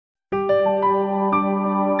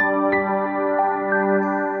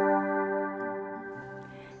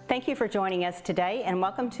Thank you for joining us today and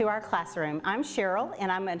welcome to our classroom. I'm Cheryl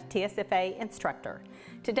and I'm a TSFA instructor.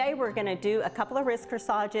 Today we're going to do a couple of wrist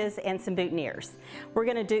corsages and some boutonnieres.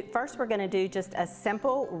 First we're going to do just a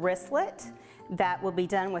simple wristlet that will be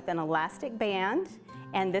done with an elastic band,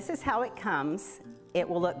 and this is how it comes. It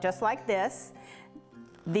will look just like this.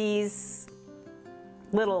 These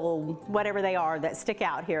little, whatever they are that stick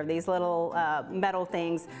out here, these little metal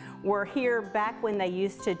things, were here back when they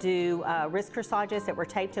used to do wrist corsages that were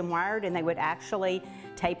taped and wired, and they would actually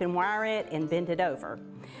tape and wire it and bend it over.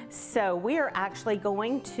 So we are actually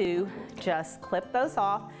going to just clip those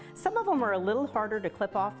off. Some of them are a little harder to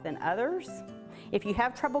clip off than others. If you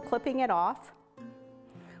have trouble clipping it off,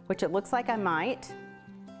 which it looks like I might,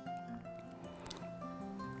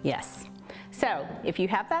 yes. So if you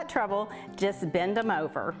have that trouble, just bend them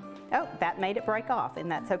over. Oh, that made it break off,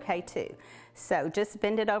 and that's okay too. So just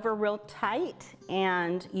bend it over real tight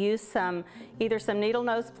and use either some needle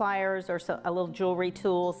nose pliers or a little jewelry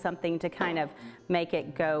tool, something to kind of make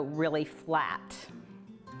it go really flat.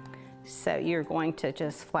 So you're going to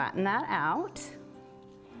just flatten that out.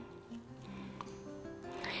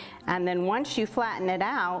 And then once you flatten it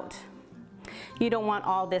out, you don't want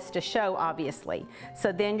all this to show, obviously.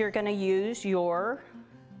 So then you're going to use your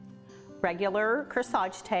regular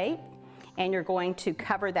corsage tape and you're going to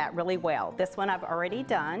cover that really well. This one I've already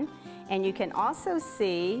done, and you can also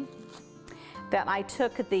see that I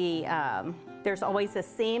took there's always a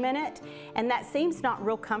seam in it, and that seam's not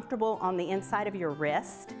real comfortable on the inside of your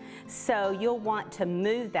wrist. So you'll want to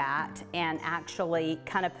move that and actually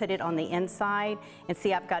kind of put it on the inside. And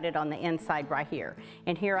see, I've got it on the inside right here.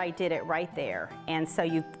 And here I did it right there. And so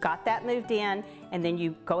you've got that moved in, and then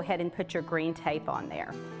you go ahead and put your green tape on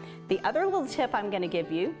there. The other little tip I'm going to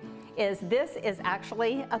give you is this is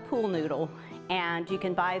actually a pool noodle. And you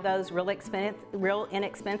can buy those real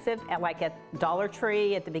inexpensive at like at Dollar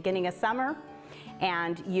Tree at the beginning of summer.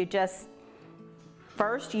 And you just,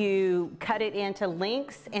 first you cut it into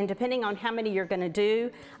lengths, and depending on how many you're going to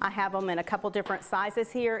do, I have them in a couple different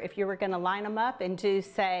sizes here. If you were going to line them up and do,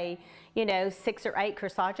 say, 6 or 8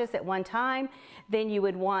 corsages at one time, then you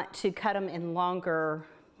would want to cut them in longer,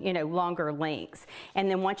 longer lengths. And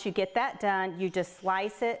then once you get that done, you just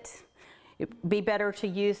slice it. It'd be better to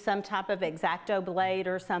use some type of X-Acto blade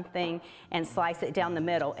or something and slice it down the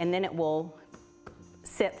middle, and then it will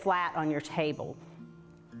sit flat on your table.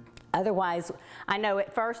 Otherwise, I know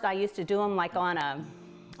at first I used to do them like on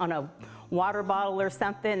a water bottle or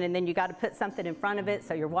something, and then you got to put something in front of it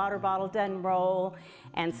so your water bottle doesn't roll.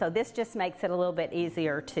 And so this just makes it a little bit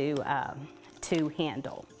easier to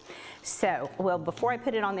handle. So, well, before I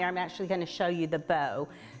put it on there, I'm actually going to show you the bow.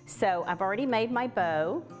 So I've already made my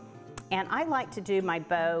bow, and I like to do my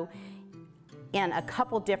bow in a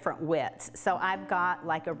couple different widths. So I've got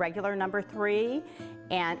like a regular number 3,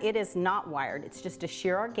 and it is not wired. It's just a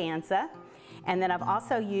sheer organza. And then I've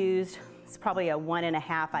also used, it's probably a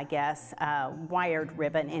 1.5, I guess, wired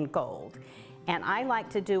ribbon in gold. And I like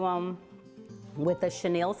to do them with a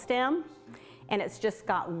chenille stem, and it's just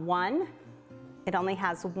got one. It only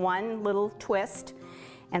has one little twist.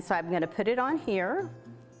 And so I'm going to put it on here,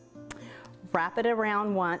 wrap it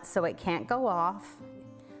around once so it can't go off.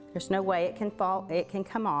 There's no way it can fall, it can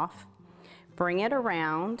come off. Bring it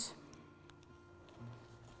around.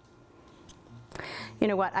 You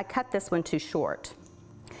know what, I cut this one too short.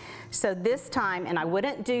 So this time, and I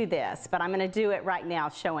wouldn't do this, but I'm going to do it right now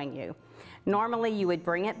showing you. Normally you would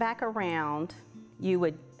bring it back around,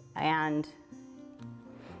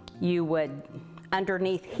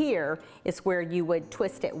 underneath here is where you would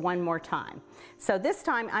twist it one more time. So this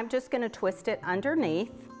time I'm just going to twist it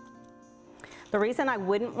underneath. The reason I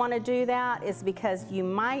wouldn't want to do that is because you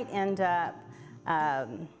might end up,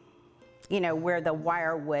 where the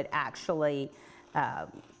wire would actually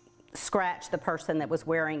scratch the person that was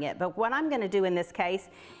wearing it. But what I'm going to do in this case,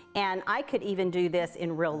 and I could even do this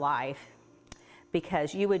in real life,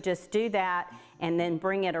 because you would just do that and then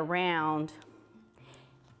bring it around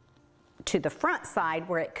to the front side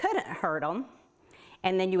where it couldn't hurt them.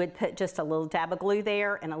 And then you would put just a little dab of glue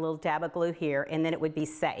there and a little dab of glue here, and then it would be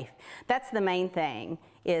safe. That's the main thing,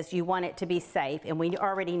 is you want it to be safe, and we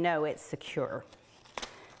already know it's secure.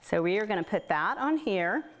 So we are going to put that on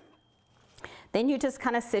here. Then you just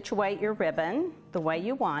kind of situate your ribbon the way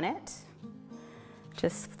you want it.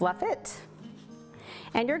 Just fluff it.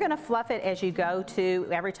 And you're going to fluff it as you go to.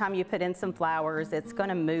 Every time you put in some flowers, it's going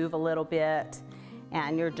to move a little bit,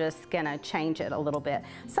 and you're just going to change it a little bit.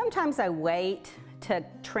 Sometimes I wait to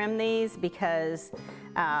trim these because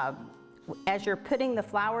as you're putting the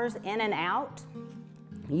flowers in and out,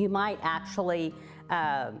 you might actually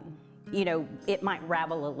you know, it might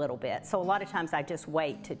ravel a little bit. So a lot of times I just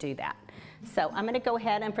wait to do that. So I'm going to go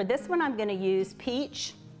ahead, and for this one I'm going to use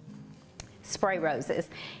peach spray roses.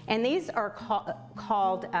 And these are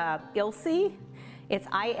called Ilse. It's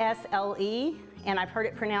I-S-L-E, and I've heard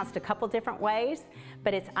it pronounced a couple different ways,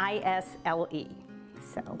 but it's I-S-L-E.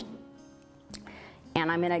 So,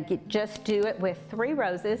 and I'm going to just do it with 3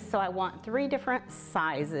 roses. So I want 3 different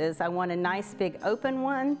sizes. I want a nice big open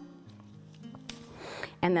one,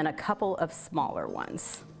 and then a couple of smaller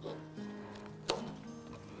ones.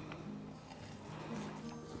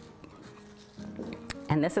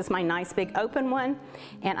 And this is my nice big open one.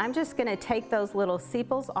 And I'm just gonna take those little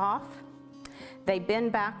sepals off. They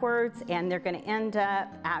bend backwards and they're gonna end up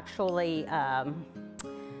actually,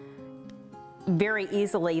 very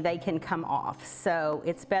easily they can come off. So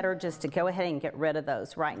it's better just to go ahead and get rid of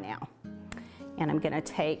those right now. And I'm gonna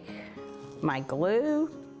take my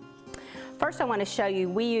glue. First I wanna show you,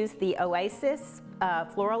 we use the Oasis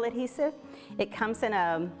floral adhesive. It comes in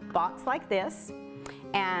a box like this.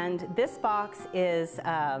 And this box is,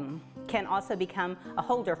 can also become a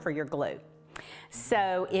holder for your glue.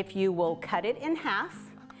 So if you will cut it in half,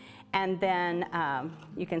 and then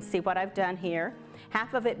you can see what I've done here.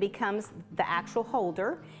 Half of it becomes the actual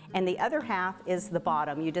holder, and the other half is the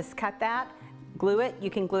bottom. You just cut that, glue it. You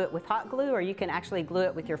can glue it with hot glue, or you can actually glue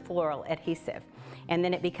it with your floral adhesive, and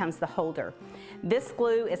then it becomes the holder. This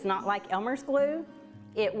glue is not like Elmer's glue.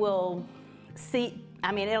 It will seep.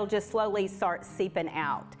 I mean, it'll just slowly start seeping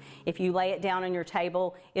out. If you lay it down on your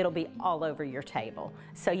table, it'll be all over your table.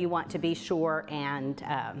 So you want to be sure and,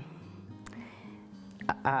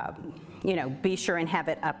 you know, be sure and have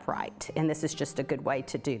it upright. And this is just a good way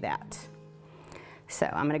to do that. So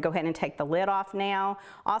I'm gonna go ahead and take the lid off now.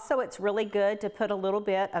 Also, it's really good to put a little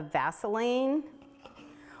bit of Vaseline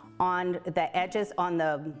on the edges, on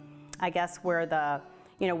the, I guess, where the,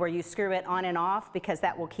 you know, where you screw it on and off, because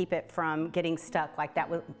that will keep it from getting stuck like that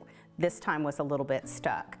was, this time was a little bit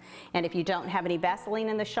stuck. And if you don't have any Vaseline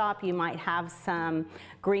in the shop, you might have some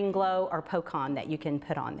Green Glow or Poke-On that you can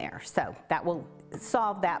put on there. So that will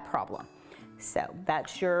solve that problem. So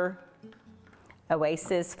that's your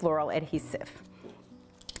Oasis floral adhesive.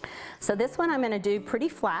 So this one I'm gonna do pretty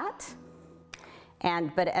flat,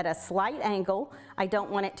 but at a slight angle. I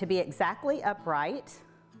don't want it to be exactly upright.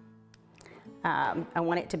 I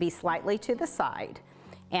want it to be slightly to the side,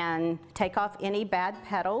 and take off any bad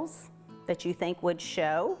petals that you think would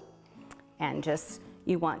show, and just,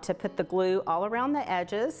 you want to put the glue all around the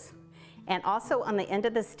edges and also on the end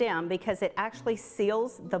of the stem, because it actually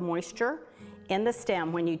seals the moisture in the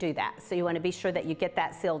stem when you do that. So you want to be sure that you get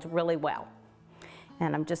that sealed really well.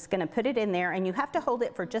 And I'm just going to put it in there, and you have to hold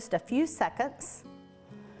it for just a few seconds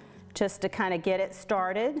just to kind of get it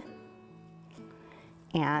started.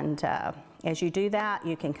 And as you do that,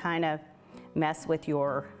 you can kind of mess with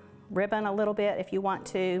your ribbon a little bit if you want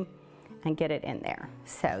to, and get it in there.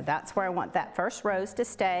 So that's where I want that first rose to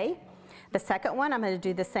stay. The second one, I'm going to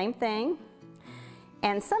do the same thing.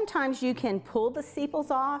 And sometimes you can pull the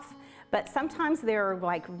sepals off, but sometimes they're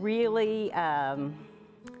like really,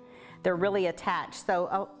 they're really attached.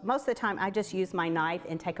 So most of the time I just use my knife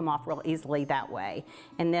and take them off real easily that way.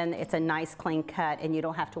 And then it's a nice clean cut, and you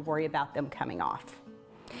don't have to worry about them coming off.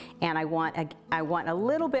 And I want a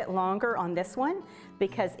little bit longer on this one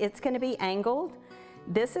because it's going to be angled.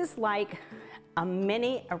 This is like a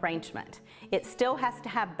mini arrangement. It still has to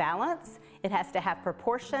have balance, it has to have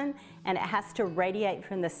proportion, and it has to radiate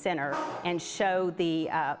from the center and show the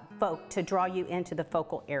to draw you into the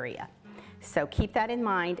focal area. So keep that in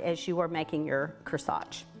mind as you are making your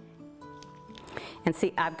corsage. And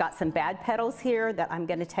see, I've got some bad petals here that I'm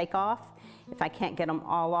going to take off. If I can't get them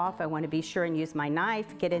all off, I want to be sure and use my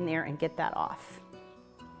knife, get in there and get that off.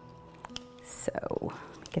 So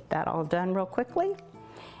get that all done real quickly,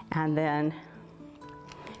 and then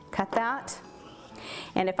cut that.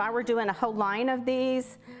 And if I were doing a whole line of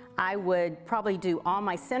these, I would probably do all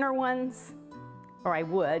my center ones, or I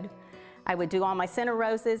would do all my center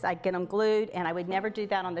roses, I'd get them glued, and I would never do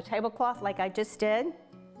that on the tablecloth like I just did.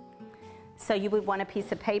 So you would want a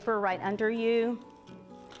piece of paper right under you,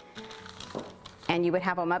 and you would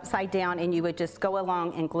have them upside down, and you would just go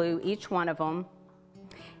along and glue each one of them.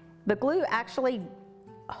 The glue actually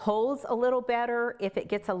holds a little better if it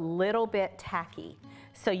gets a little bit tacky.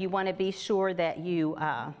 So you want to be sure that you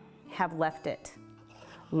have left it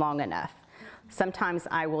long enough. Sometimes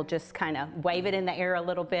I will just kind of wave it in the air a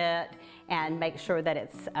little bit and make sure that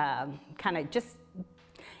it's kind of just,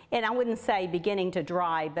 and I wouldn't say beginning to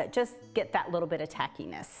dry, but just get that little bit of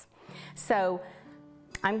tackiness. So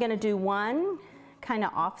I'm going to do one kind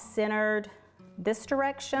of off-centered this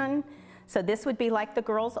direction. So this would be like the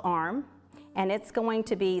girl's arm, and it's going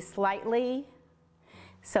to be slightly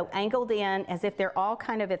so angled in as if they're all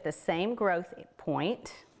kind of at the same growth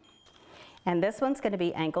point. And this one's going to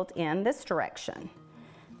be angled in this direction.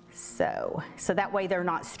 So that way they're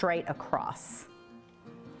not straight across.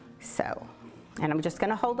 So, and I'm just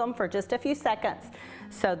going to hold them for just a few seconds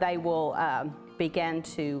so they will begin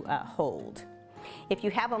to hold. If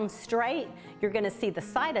you have them straight, you're going to see the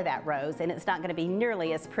side of that rose, and it's not going to be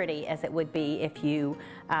nearly as pretty as it would be if you,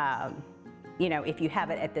 if you have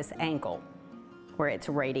it at this angle where it's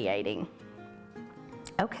radiating.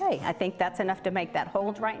 Okay, I think that's enough to make that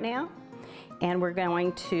hold right now. And we're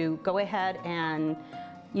going to go ahead and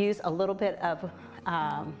use a little bit of,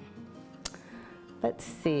 let's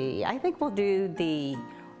see, I think we'll do the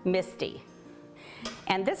Misty.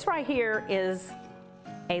 And this right here is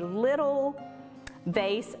a little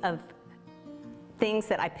vase of things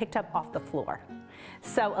that I picked up off the floor.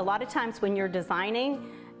 So a lot of times when you're designing,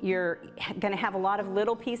 you're going to have a lot of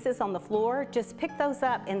little pieces on the floor. Just pick those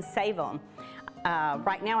up and save them.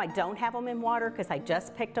 Right now I don't have them in water because I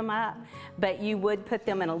just picked them up, but you would put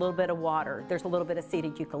them in a little bit of water. There's a little bit of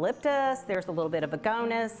seeded eucalyptus, there's a little bit of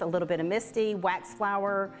agonis, a little bit of misty, wax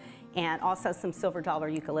flower, and also some silver dollar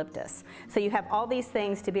eucalyptus. So you have all these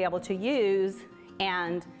things to be able to use,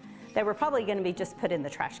 and they were probably going to be just put in the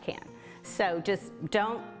trash can. So just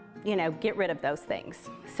don't, get rid of those things.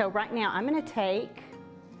 So right now I'm going to take,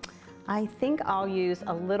 I think I'll use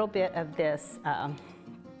a little bit of this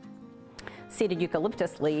seeded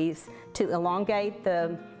eucalyptus leaves to elongate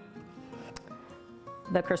the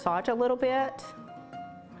corsage a little bit.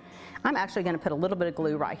 I'm actually going to put a little bit of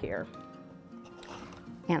glue right here.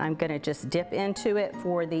 And I'm going to just dip into it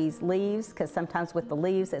for these leaves, because sometimes with the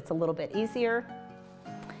leaves it's a little bit easier.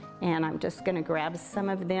 And I'm just going to grab some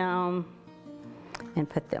of them and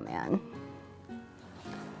put them in.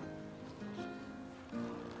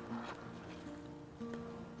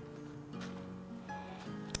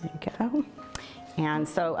 There you go. And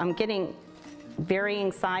so I'm getting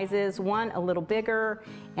varying sizes, one a little bigger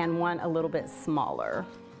and one a little bit smaller.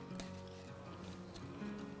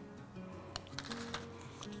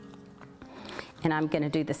 And I'm going to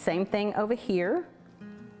do the same thing over here,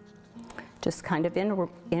 just kind of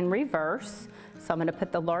in reverse. So I'm going to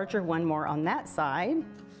put the larger one more on that side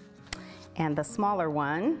and the smaller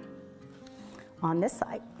one on this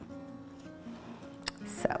side.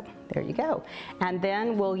 So there you go. And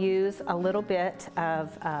then we'll use a little bit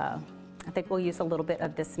of, I think we'll use a little bit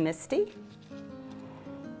of this Misty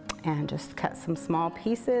and just cut some small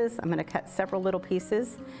pieces. I'm going to cut several little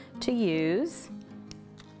pieces to use.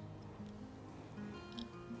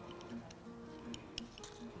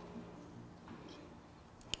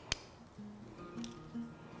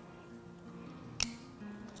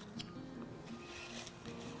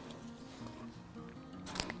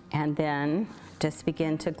 And then just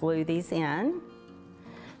begin to glue these in,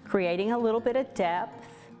 creating a little bit of depth.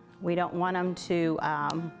 We don't want them to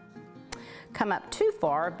come up too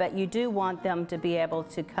far, but you do want them to be able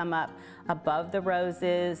to come up above the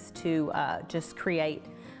roses to just create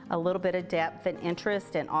a little bit of depth and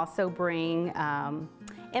interest, and also bring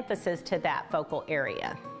emphasis to that focal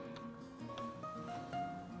area.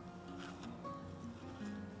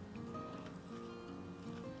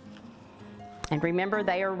 And remember,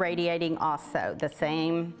 they are radiating also, the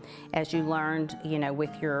same as you learned,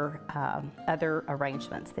 with your other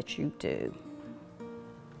arrangements that you do.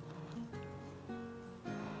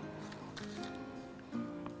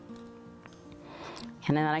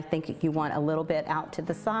 And then I think you want a little bit out to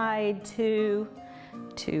the side too,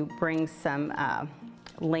 to bring some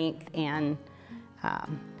length, and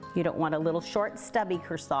you don't want a little short stubby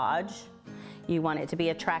corsage. You want it to be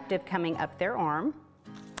attractive coming up their arm.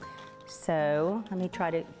 So let me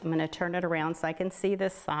I'm going to turn it around so I can see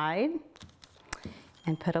this side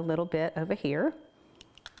and put a little bit over here.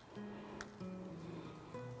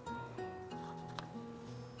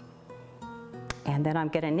 And then I'm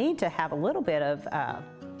going to need to have a little bit of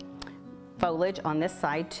foliage on this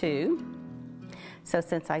side too. So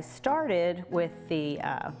since I started with the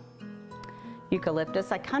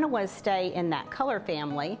eucalyptus, I kind of want to stay in that color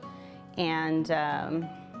family, and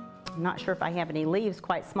I'm not sure if I have any leaves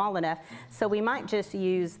quite small enough, so we might just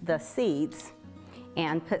use the seeds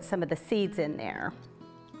and put some of the seeds in there,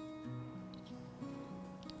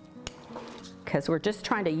 because we're just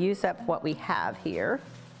trying to use up what we have here.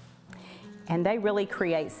 And they really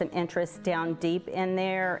create some interest down deep in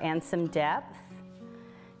there and some depth.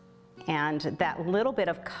 And that little bit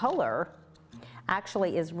of color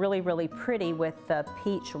actually is really, really pretty with the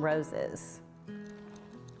peach roses.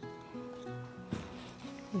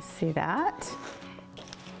 You see that?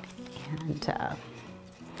 And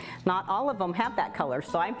not all of them have that color,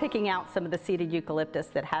 so I'm picking out some of the seeded eucalyptus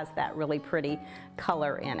that has that really pretty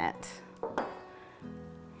color in it.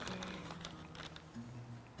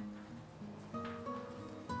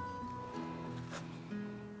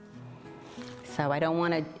 So I don't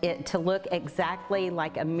want it to look exactly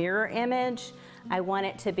like a mirror image. I want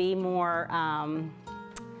it to be more,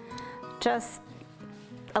 just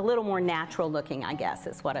a little more natural looking, I guess,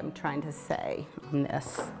 is what I'm trying to say on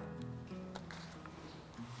this.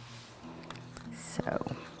 So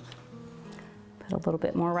put a little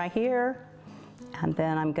bit more right here, and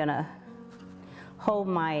then I'm gonna hold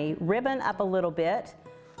my ribbon up a little bit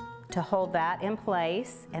to hold that in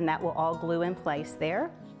place, and that will all glue in place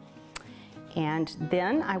there. And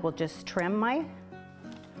then I will just trim my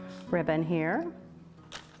ribbon here.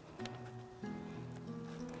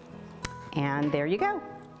 And there you go.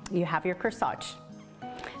 You have your corsage.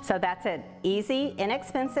 So that's an easy,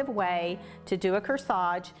 inexpensive way to do a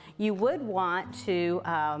corsage. You would want to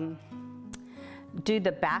do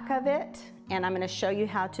the back of it, and I'm going to show you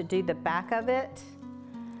how to do the back of it.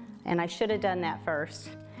 And I should have done that first.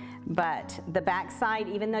 But the back side,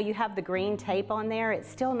 even though you have the green tape on there, it's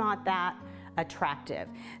still not that attractive.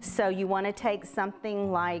 So you want to take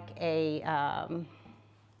something like a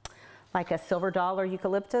silver dollar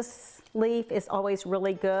eucalyptus leaf is always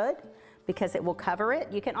really good because it will cover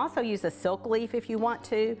it. You can also use a silk leaf if you want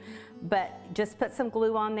to, but just put some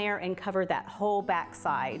glue on there and cover that whole back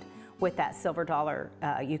side with that silver dollar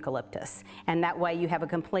eucalyptus. And that way you have a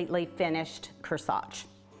completely finished corsage.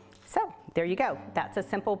 So there you go. That's a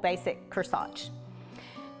simple basic corsage.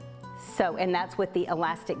 So, and that's with the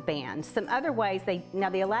elastic band. Some other ways, now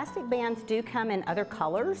the elastic bands do come in other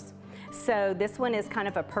colors. So this one is kind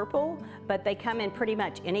of a purple, but they come in pretty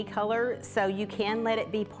much any color. So you can let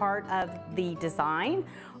it be part of the design,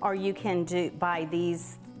 or you can buy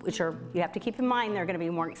these, which are, you have to keep in mind, they're gonna be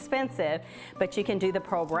more expensive, but you can do the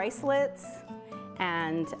pearl bracelets,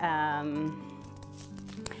 and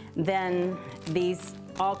then these,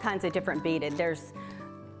 all kinds of different beaded. There's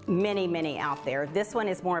many out there. This one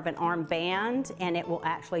is more of an arm band, and it will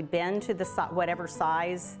actually bend to the whatever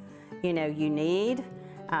size you need.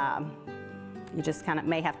 You just kind of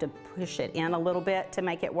may have to push it in a little bit to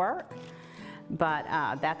make it work, but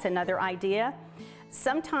that's another idea.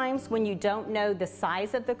 Sometimes when you don't know the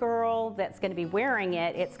size of the girl that's going to be wearing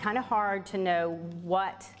it, it's kind of hard to know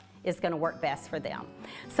what is going to work best for them.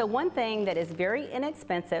 So one thing that is very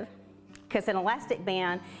inexpensive, because an elastic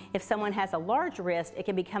band, if someone has a large wrist, it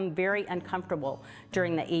can become very uncomfortable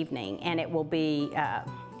during the evening, and it will be,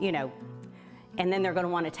 and then they're going to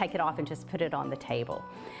want to take it off and just put it on the table.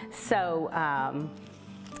 So,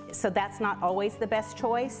 so that's not always the best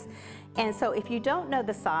choice. And so if you don't know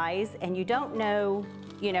the size, and you don't know,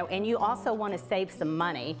 and you also want to save some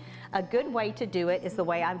money, a good way to do it is the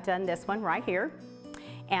way I've done this one right here.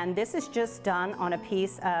 And this is just done on a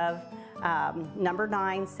piece of number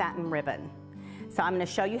 9 satin ribbon. So I'm going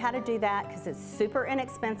to show you how to do that because it's super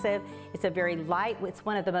inexpensive. It's a very light, it's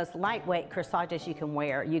one of the most lightweight corsages you can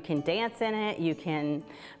wear. You can dance in it, you can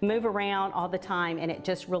move around all the time, and it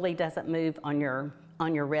just really doesn't move on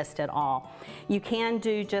your wrist at all. You can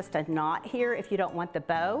do just a knot here if you don't want the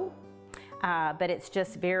bow, but it's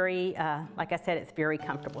just very, like I said, it's very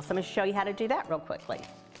comfortable. So I'm going to show you how to do that real quickly.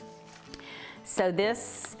 So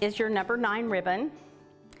this is your number 9 ribbon.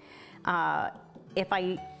 If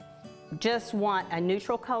I just want a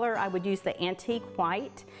neutral color, I would use the antique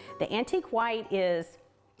white. The antique white is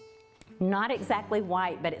not exactly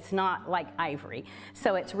white, but it's not like ivory.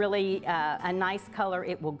 So it's really a nice color.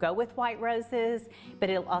 It will go with white roses, but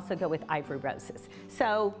it'll also go with ivory roses.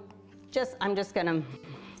 So I'm just gonna,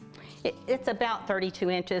 it's about 32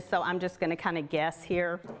 inches, so I'm just gonna kind of guess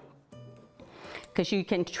here, because you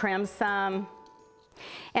can trim some.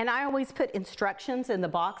 And I always put instructions in the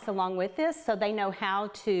box along with this, so they know how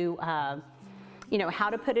to, how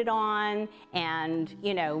to put it on, and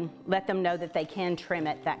let them know that they can trim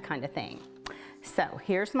it, that kind of thing. So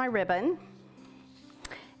here's my ribbon,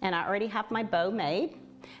 and I already have my bow made.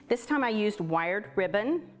 This time I used wired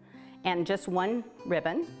ribbon and just one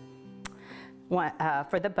ribbon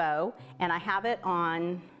for the bow, and I have it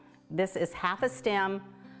on. This is half a stem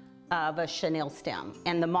of a chenille stem,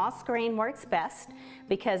 and the moss green works best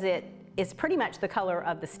because it is pretty much the color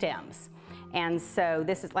of the stems. And so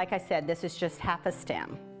this is, like I said, this is just half a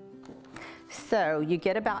stem. So you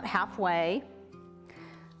get about halfway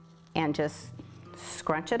and just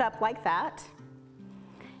scrunch it up like that.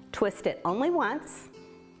 Twist it only once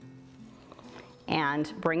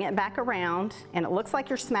and bring it back around, and it looks like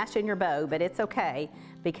you're smashing your bow, but it's okay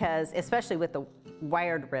because especially with the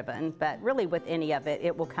wired ribbon, but really with any of it,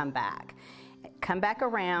 it will come back. Come back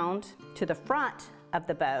around to the front of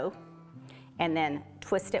the bow and then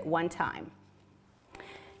twist it one time.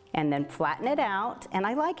 And then flatten it out, and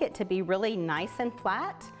I like it to be really nice and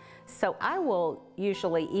flat. So I will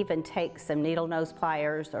usually even take some needle nose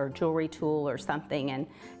pliers or jewelry tool or something and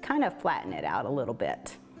kind of flatten it out a little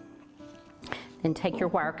bit. Then take your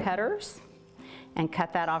wire cutters and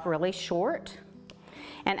cut that off really short.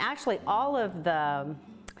 And actually all of the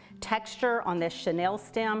texture on this chenille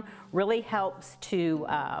stem really helps to,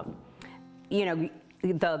 you know,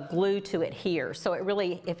 the glue to it here. So it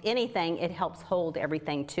really, if anything, it helps hold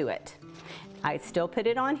everything to it. I still put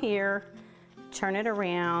it on here, turn it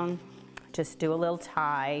around, just do a little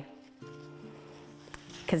tie,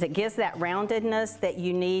 because it gives that roundedness that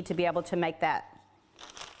you need to be able to make that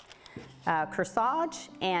corsage,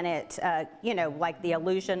 and it, you know, like the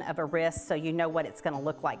illusion of a wrist, so you know what it's going to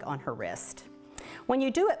look like on her wrist. When you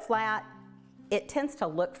do it flat, it tends to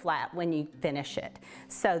look flat when you finish it.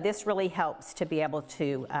 So this really helps to be able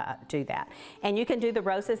to do that. And you can do the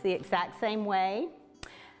roses the exact same way.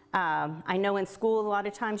 I know in school a lot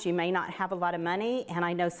of times you may not have a lot of money, and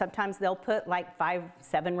I know sometimes they'll put like 5,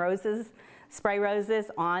 7 roses, spray roses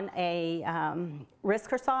on a wrist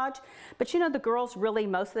corsage. But you know, the girls really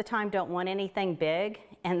most of the time don't want anything big,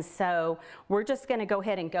 and so we're just gonna go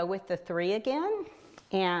ahead and go with the 3 again.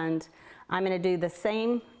 And I'm gonna do the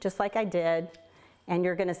same just like I did, and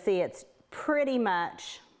you're gonna see it's pretty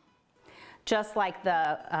much just like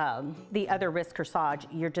the other wrist corsage.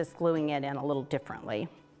 You're just gluing it in a little differently.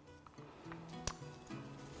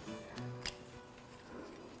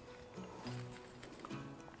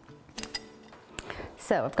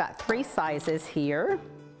 So I've got 3 sizes here,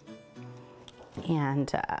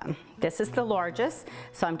 and this is the largest,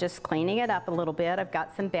 so I'm just cleaning it up a little bit. I've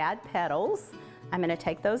got some bad petals. I'm going to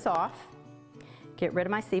take those off, get rid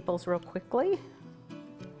of my sepals real quickly,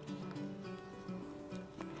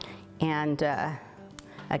 and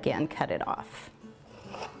again, cut it off.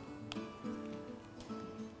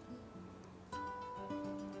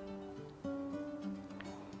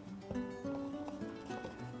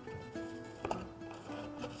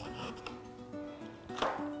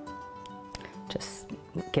 Just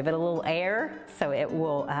give it a little air so it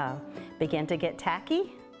will begin to get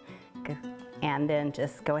tacky, and then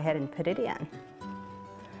just go ahead and put it in,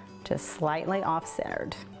 just slightly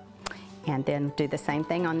off-centered. And then do the same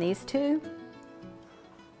thing on these 2.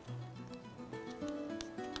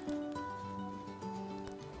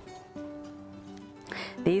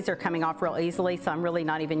 These are coming off real easily, so I'm really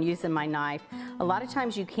not even using my knife. A lot of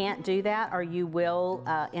times you can't do that, or you will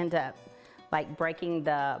end up like breaking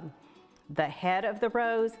the head of the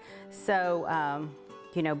rose. So,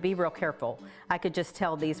 you know, be real careful. I could just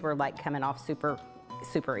tell these were like coming off super,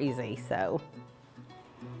 super easy. So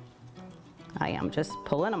I am just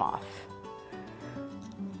pulling them off.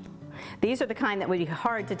 These are the kind that would be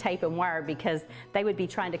hard to tape and wire, because they would be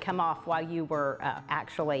trying to come off while you were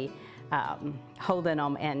actually holding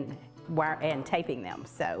them and taping them.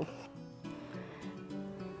 So,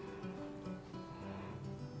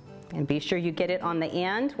 and be sure you get it on the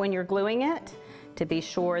end when you're gluing it, to be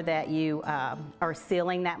sure that you are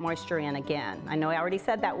sealing that moisture in again. I know I already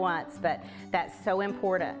said that once, but that's so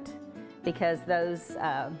important, because those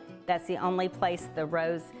that's the only place the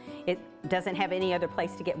rose, it doesn't have any other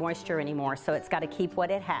place to get moisture anymore, so it's got to keep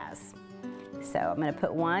what it has. So I'm going to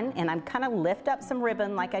put one, and I'm kind of lift up some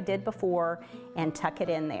ribbon like I did before and tuck it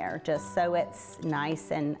in there, just so it's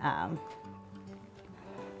nice and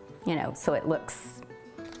you know, so it looks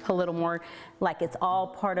a little more like it's all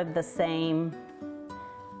part of the same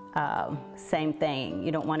thing.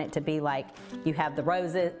 You don't want it to be like you have the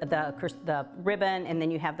roses, the ribbon, and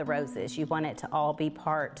then you have the roses. You want it to all be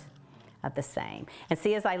part of the same. And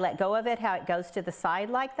see, as I let go of it, how it goes to the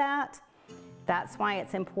side like that? That's why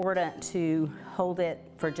it's important to hold it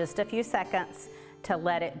for just a few seconds to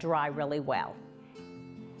let it dry really well.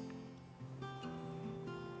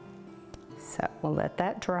 So we'll let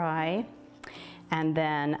that dry, and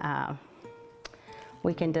then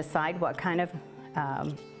we can decide what kind of,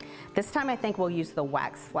 this time I think we'll use the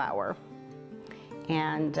wax flower.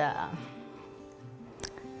 And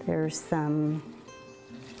there's some,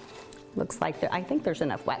 looks like I think there's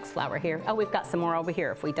enough wax flower here. Oh, we've got some more over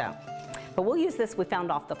here if we don't. But we'll use this we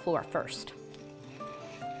found off the floor first.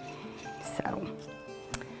 So,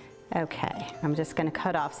 okay, I'm just going to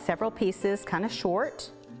cut off several pieces, kind of short,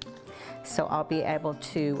 so I'll be able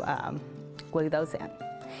to glue those in.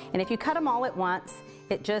 And if you cut them all at once,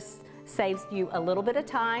 it just saves you a little bit of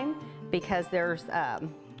time, because there's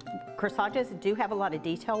corsages do have a lot of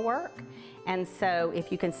detail work, and so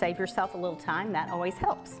if you can save yourself a little time, that always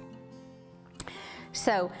helps.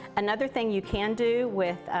 So another thing you can do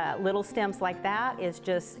with little stems like that is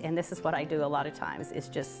just, and this is what I do a lot of times, is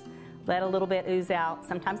just let a little bit ooze out.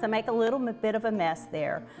 Sometimes I make a little bit of a mess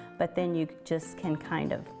there, but then you just can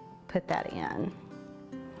kind of put that in.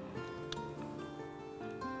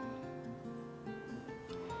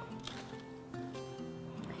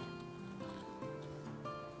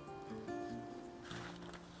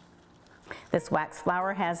 This wax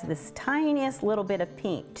flower has this tiniest little bit of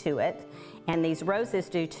pink to it, and these roses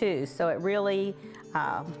do too, so it really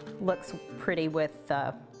looks pretty with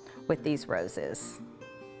these roses.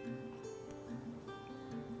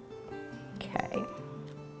 Okay.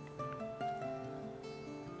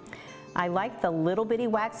 I like the little bitty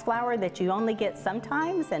wax flower that you only get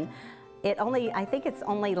sometimes, and I think it's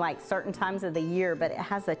only like certain times of the year, but it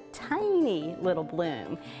has a tiny little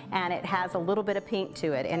bloom, and it has a little bit of pink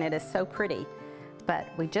to it, and it is so pretty, but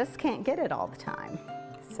we just can't get it all the time.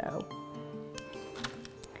 So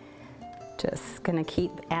just gonna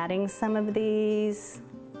keep adding some of these.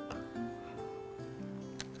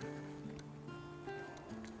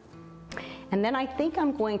 And then I think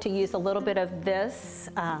I'm going to use a little bit of this,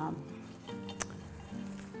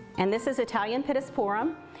 and this is Italian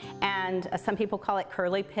Pittosporum, and some people call it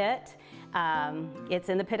curly pit. It's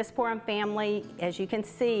in the Pittosporum family, as you can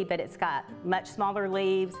see, but it's got much smaller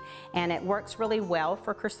leaves, and it works really well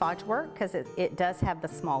for corsage work because it does have the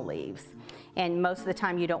small leaves. And most of the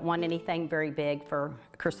time you don't want anything very big for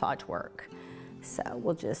corsage work. So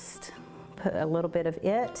we'll just put a little bit of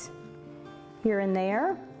it here and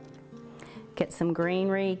there. Get some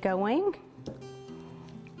greenery going.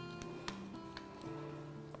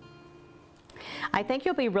 I think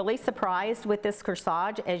you'll be really surprised with this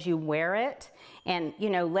corsage as you wear it, and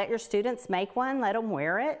let your students make one, let them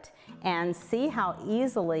wear it, and see how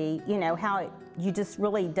easily, how you just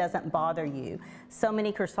really doesn't bother you. So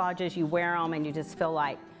many corsages, you wear them and you just feel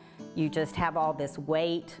like you just have all this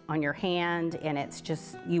weight on your hand, and it's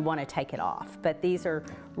just, you want to take it off. But these are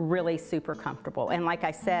really super comfortable, and like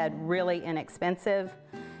I said, really inexpensive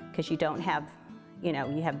because you don't have, you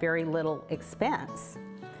have very little expense.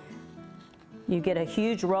 You get a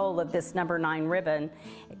huge roll of this number 9 ribbon.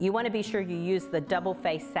 You want to be sure you use the double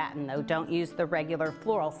face satin though. Don't use the regular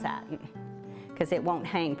floral satin because it won't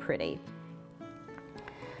hang pretty.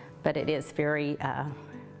 But it is very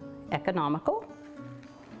economical.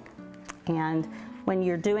 And when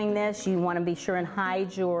you're doing this, you want to be sure and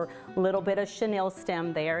hide your little bit of chenille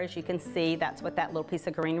stem there. As you can see, that's what that little piece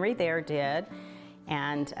of greenery there did.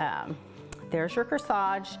 And there's your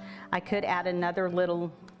corsage. I could add another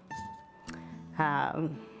little, I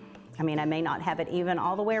mean, I may not have it even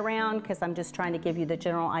all the way around because I'm just trying to give you the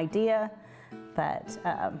general idea, but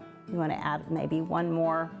you want to add maybe one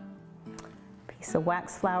more piece of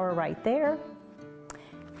wax flower right there.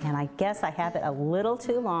 And I guess I have it a little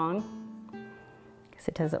too long because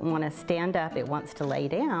it doesn't want to stand up, it wants to lay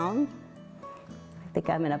down. I think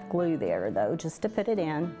I have enough glue there though, just to put it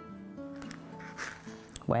in.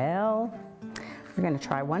 Well, we're going to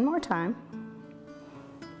try one more time.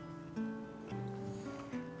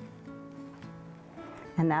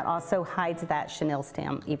 And that also hides that chenille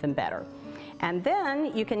stem even better. And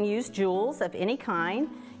then you can use jewels of any kind.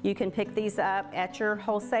 You can pick these up at your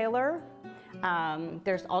wholesaler.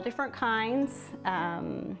 There's all different kinds.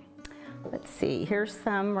 Let's see, here's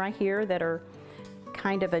some right here that are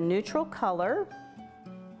kind of a neutral color.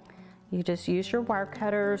 You just use your wire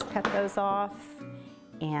cutters, cut those off,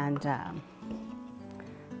 and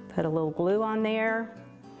put a little glue on there.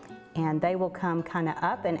 And they will come kind of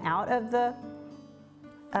up and out of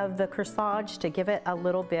the corsage to give it a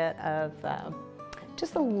little bit of,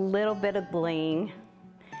 just a little bit of bling.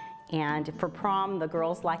 And for prom, the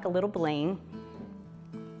girls like a little bling.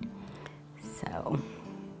 So,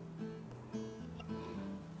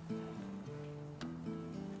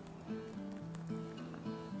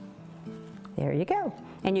 there you go.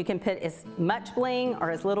 And you can put as much bling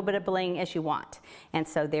or as little bit of bling as you want. And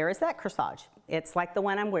so there is that corsage. It's like the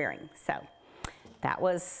one I'm wearing. So that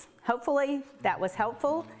was, hopefully that was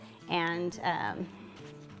helpful, and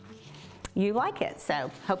you like it.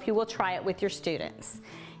 So hope you will try it with your students.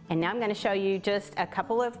 And now I'm going to show you just a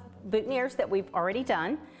couple of boutonnieres that we've already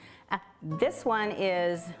done. This one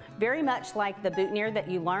is very much like the boutonniere that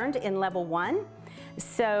you learned in level 1.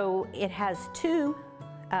 So it has 2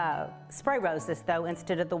 spray roses though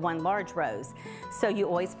instead of the 1 large rose. So you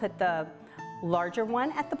always put the larger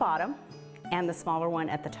one at the bottom and the smaller one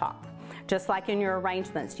at the top. Just like in your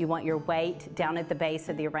arrangements, you want your weight down at the base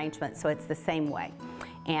of the arrangement, so it's the same way.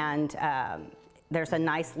 And there's a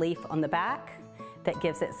nice leaf on the back that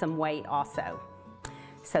gives it some weight also.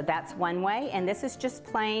 So that's one way, and this is just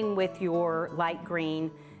plain with your light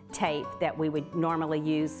green tape that we would normally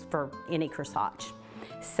use for any corsage.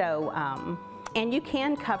 So, and you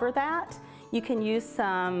can cover that. You can use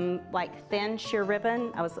some like thin sheer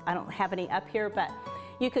ribbon. I don't have any up here, but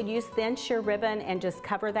you could use thin sheer ribbon and just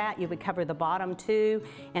cover that. You would cover the bottom too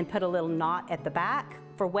and put a little knot at the back.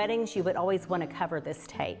 For weddings, you would always want to cover this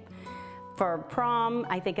tape. For prom,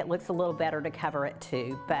 I think it looks a little better to cover it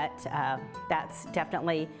too, but that's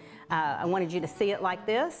definitely, I wanted you to see it like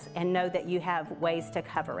this and know that you have ways to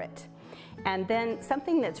cover it. And then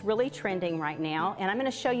something that's really trending right now, and I'm going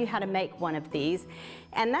to show you how to make one of these,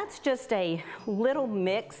 and that's just a little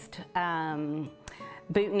mixed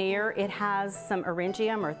boutonniere. It has some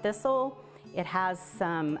eryngium or thistle, it has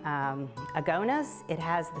some agonis, it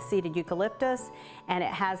has the seeded eucalyptus, and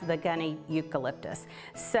it has the gunny eucalyptus.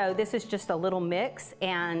 So this is just a little mix,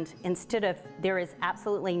 and there is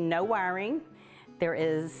absolutely no wiring. There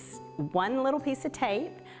is one little piece of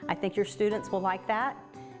tape. I think your students will like that,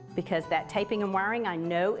 because that taping and wiring, I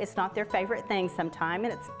know it's not their favorite thing sometime,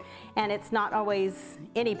 and it's not always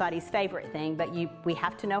anybody's favorite thing, but we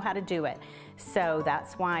have to know how to do it. So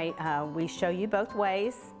that's why we show you both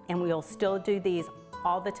ways, and we'll still do these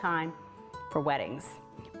all the time for weddings.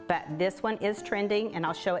 But this one is trending, and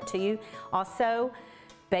I'll show it to you. Also,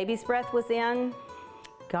 Baby's Breath was in,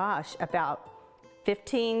 gosh, about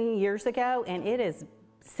 15 years ago, and it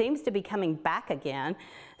seems to be coming back again.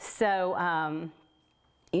 So,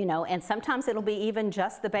 you know, and sometimes it'll be even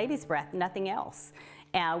just the Baby's Breath, nothing else,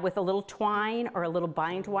 with a little twine or a little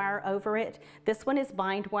bind wire over it. This one is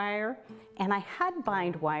bind wire, and I had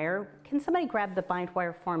bind wire. Can somebody grab the bind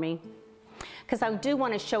wire for me? Because I do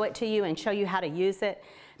want to show it to you and show you how to use it,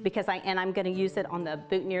 because I'm going to use it on the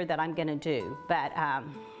boutonniere that I'm going to do. But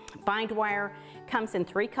bind wire comes in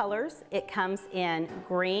 3 colors. It comes in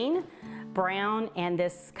green, brown, and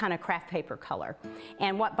this kind of craft paper color.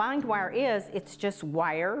 And what bind wire is, it's just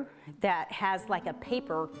wire that has like a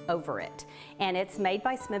paper over it. And it's made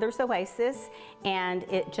by Smithers Oasis, and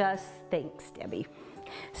it just, thanks Debbie.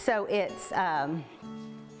 So it's,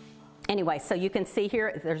 anyway, so you can see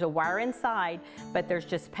here, there's a wire inside, but there's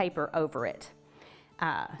just paper over it.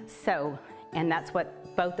 And that's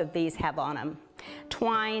what both of these have on them.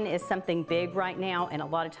 Twine is something big right now, and a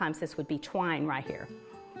lot of times this would be twine right here.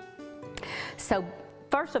 So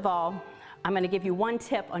first of all, I'm going to give you one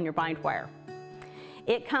tip on your bind wire.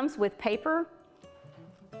 It comes with paper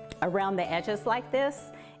around the edges like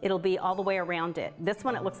this. It'll be all the way around it. This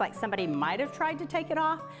one, it looks like somebody might have tried to take it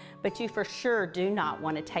off, but you for sure do not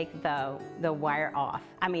want to take the wire off.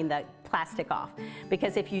 I mean the plastic off,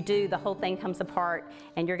 because if you do, the whole thing comes apart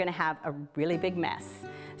and you're going to have a really big mess.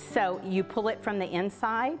 So you pull it from the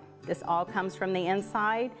inside. This all comes from the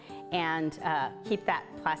inside, and keep that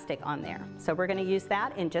plastic on there. So we're going to use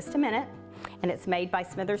that in just a minute, and it's made by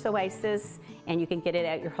Smithers Oasis, and you can get it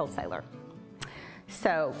at your wholesaler.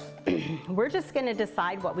 So we're just going to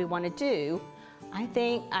decide what we want to do. We're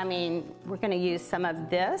going to use some of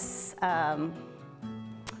this,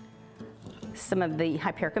 some of the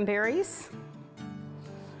hypericum berries.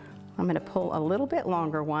 I'm going to pull a little bit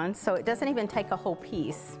longer one, so it doesn't even take a whole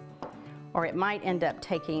piece, or it might end up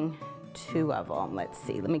taking 2 of them. Let's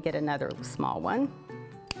see, let me get another small one.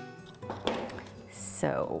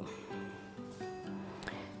 So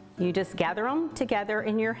you just gather them together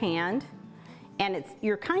in your hand, and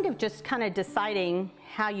you're kind of deciding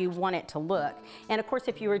how you want it to look. And of course,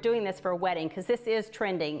 if you were doing this for a wedding, because this is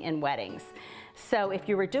trending in weddings, so if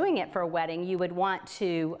you were doing it for a wedding, you would want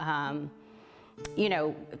to you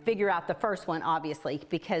know, figure out the first one, obviously,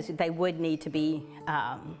 because they would need to be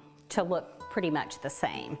to look pretty much the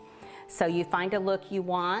same. So you find a look you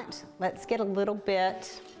want. Let's get a little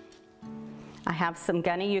bit. I have some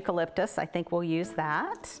gunny eucalyptus. I think we'll use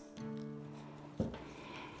that.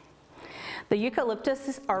 The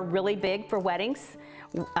eucalyptus are really big for weddings.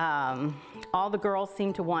 All the girls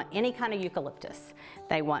seem to want any kind of eucalyptus.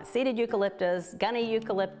 They want seeded eucalyptus, gunny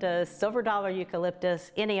eucalyptus, silver dollar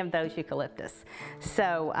eucalyptus, any of those eucalyptus.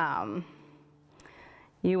 So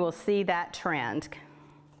you will see that trend.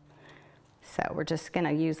 So we're just going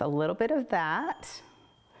to use a little bit of that.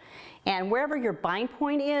 And wherever your bind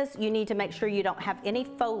point is, you need to make sure you don't have any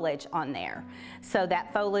foliage on there. So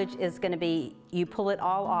that foliage is going to be, you pull it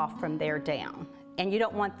all off from there down. And you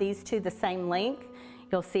don't want these two the same length.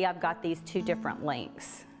 You'll see I've got these 2 different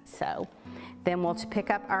lengths. So then we'll pick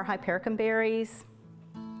up our hypericum berries,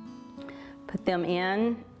 put them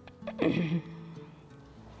in.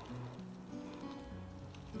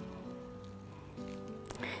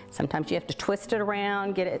 Sometimes you have to twist it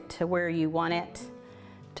around, get it to where you want it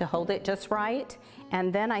to hold it just right.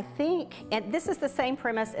 And then I think, and this is the same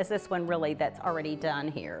premise as this one really that's already done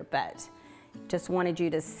here, but just wanted you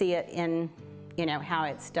to see it in, you know, how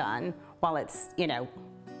it's done while it's, you know,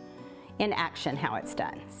 in action, how it's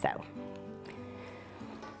done. So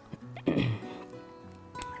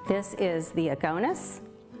this is the agonis,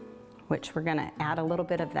 which we're gonna add a little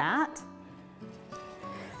bit of that.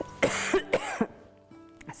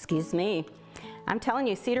 Excuse me. I'm telling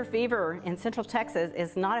you, cedar fever in Central Texas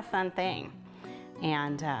is not a fun thing.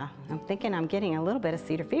 And I'm thinking I'm getting a little bit of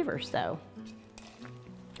cedar fever, so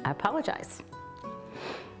I apologize.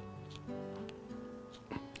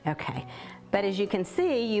 Okay, but as you can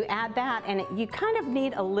see, you add that and you kind of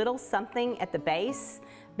need a little something at the base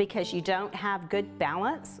because you don't have good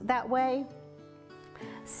balance that way.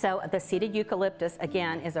 So the seeded eucalyptus,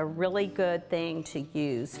 again, is a really good thing to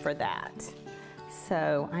use for that.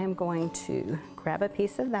 So I'm going to grab a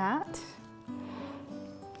piece of that.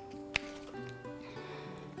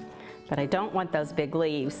 But I don't want those big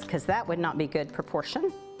leaves because that would not be good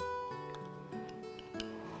proportion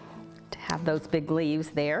to have those big leaves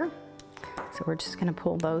there. So we're just going to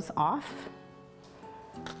pull those off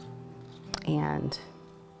and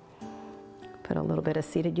put a little bit of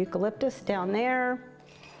seeded eucalyptus down there.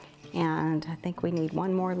 And I think we need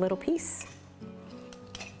one more little piece.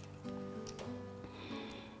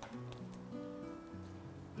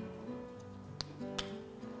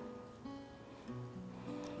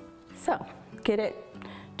 So get it,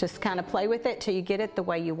 just kind of play with it till you get it the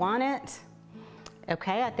way you want it.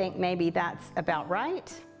 Okay, I think maybe that's about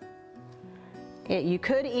right. You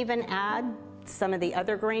could even add some of the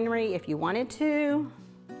other greenery if you wanted to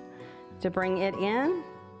bring it in.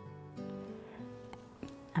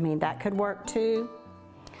 I mean, that could work too.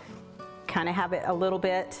 Kind of have it a little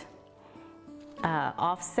bit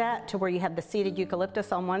offset to where you have the seeded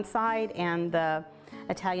eucalyptus on one side and the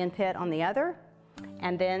Italian pit on the other.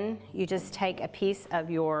 And then you just take a piece of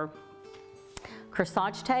your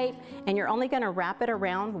corsage tape and you're only going to wrap it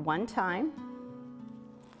around one time.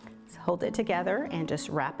 So hold it together and just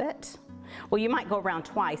wrap it. Well, you might go around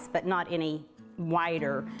twice, but not any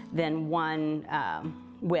wider than one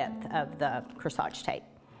width of the corsage tape.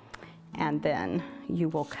 And then you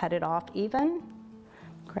will cut it off even.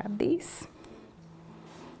 Grab these.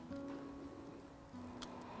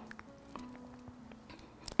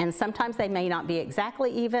 And sometimes they may not be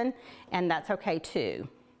exactly even, and that's okay too.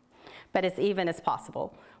 But as even as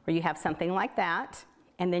possible, where you have something like that,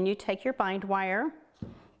 and then you take your bind wire,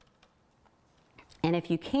 and if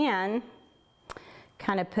you can,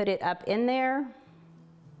 kind of put it up in there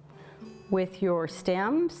with your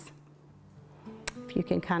stems. If you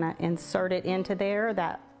can kind of insert it into there,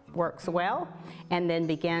 that works well. And then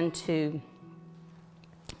begin to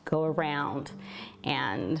go around.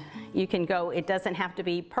 And you can go, it doesn't have to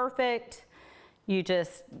be perfect. You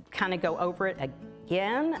just kind of go over it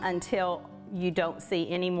again until you don't see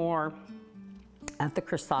any more of the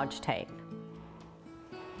corsage tape.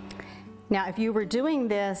 Now, if you were doing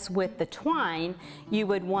this with the twine, you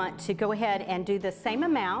would want to go ahead and do the same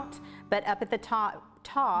amount, but up at the top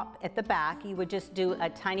at the back, you would just do a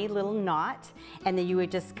tiny little knot, and then you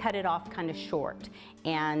would just cut it off kind of short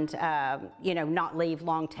and you know, not leave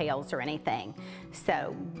long tails or anything.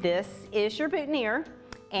 So this is your boutonniere,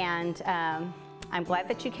 and I'm glad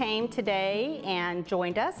that you came today and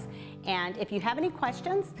joined us. And if you have any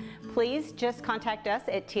questions, please just contact us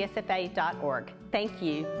at tsfa.org. Thank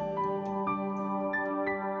you.